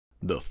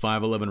The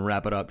 511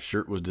 Rapid Op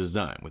shirt was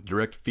designed with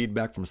direct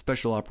feedback from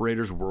special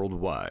operators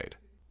worldwide.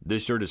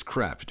 This shirt is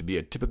crafted to be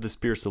a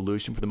tip-of-the-spear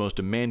solution for the most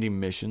demanding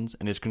missions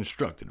and is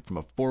constructed from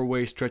a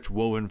 4-way stretch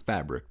woven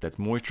fabric that's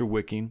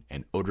moisture-wicking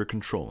and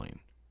odor-controlling.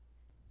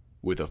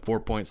 With a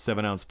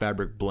 4.7-ounce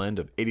fabric blend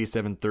of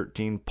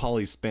 8713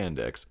 poly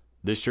spandex,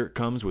 this shirt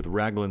comes with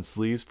raglan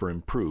sleeves for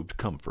improved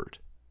comfort.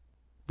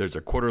 There's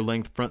a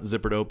quarter-length front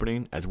zippered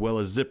opening as well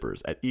as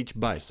zippers at each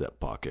bicep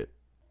pocket.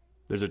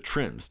 There's a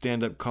trimmed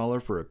stand-up collar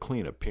for a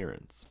clean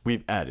appearance.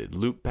 We've added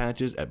loop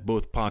patches at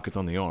both pockets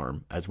on the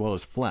arm, as well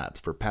as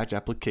flaps for patch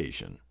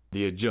application.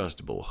 The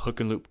adjustable hook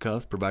and loop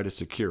cuffs provide a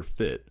secure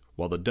fit,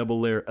 while the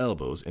double-layer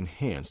elbows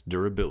enhance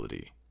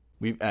durability.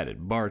 We've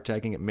added bar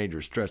tagging at major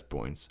stress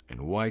points and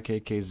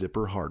YKK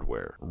zipper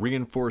hardware.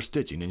 Reinforced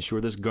stitching ensure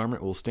this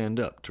garment will stand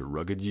up to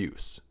rugged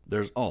use.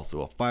 There's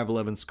also a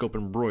 511 scope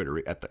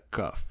embroidery at the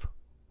cuff.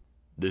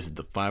 This is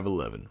the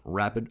 511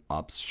 Rapid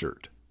Ops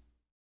shirt.